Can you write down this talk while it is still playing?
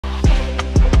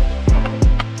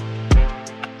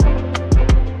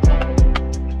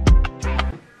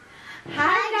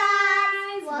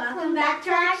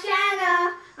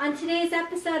On today's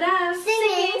episode of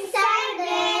Singing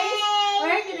Saturday,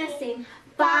 we're going to sing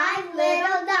 5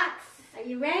 Little Ducks. Are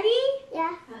you ready?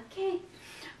 Yeah. Okay.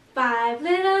 5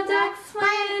 little ducks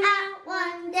went out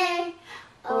one day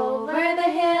over the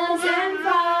hills and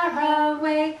far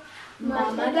away.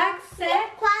 Mama duck said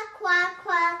quack, quack,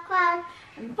 quack, quack.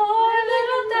 and 4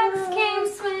 little ducks came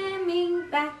swimming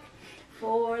back.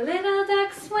 4 little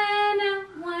ducks went out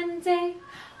one day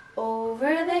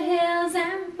over the hills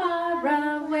and far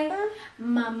away.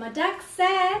 Mama duck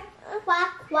said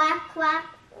Quack, quack, quack.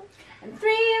 and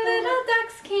 3 little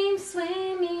ducks came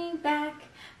swimming back.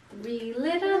 3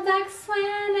 little ducks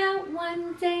went out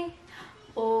one day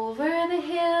over the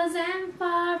hills and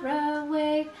far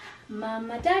away.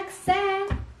 Mama duck said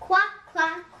Quack,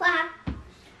 quack, quack.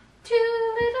 2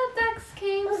 little ducks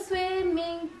came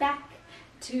swimming back.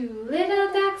 2 little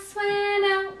ducks went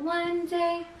out one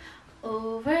day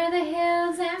over the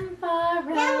hills and far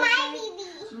away.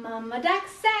 Baby. Mama duck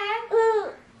said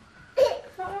Quack,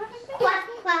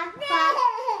 quack, quack.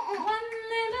 1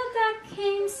 little duck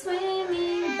came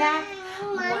swimming back.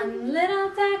 1 little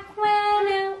duck went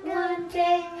out one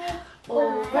day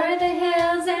over the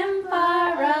hills and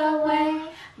far away.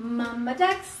 Mama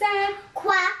duck said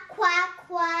Quack, quack,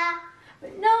 quack.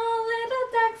 but no little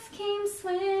ducks came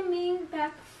swimming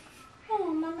back.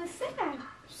 Oh, Mama said.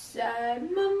 Sad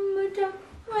Mama duck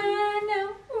went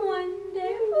out one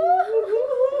day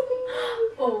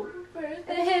over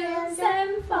the hills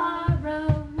and far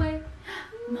away.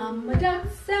 Mama duck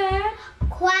said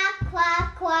Quack,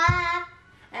 quack, quack.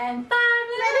 and 5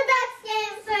 little ducks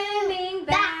came swimming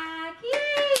back.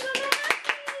 Yay! Go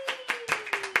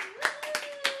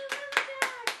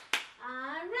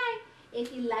Alright,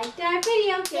 if you liked our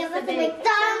video, Give us a big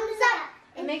thumbs up.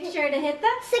 and make sure to hit the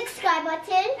Subscribe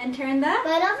button. and turn the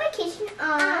Bell notification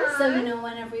on. so you know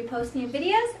whenever we post new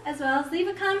videos, as well as leave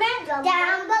a comment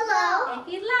Down below.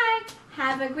 if you'd like.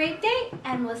 Have a great day,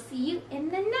 and we'll see you in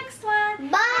the next one.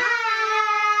 Bye.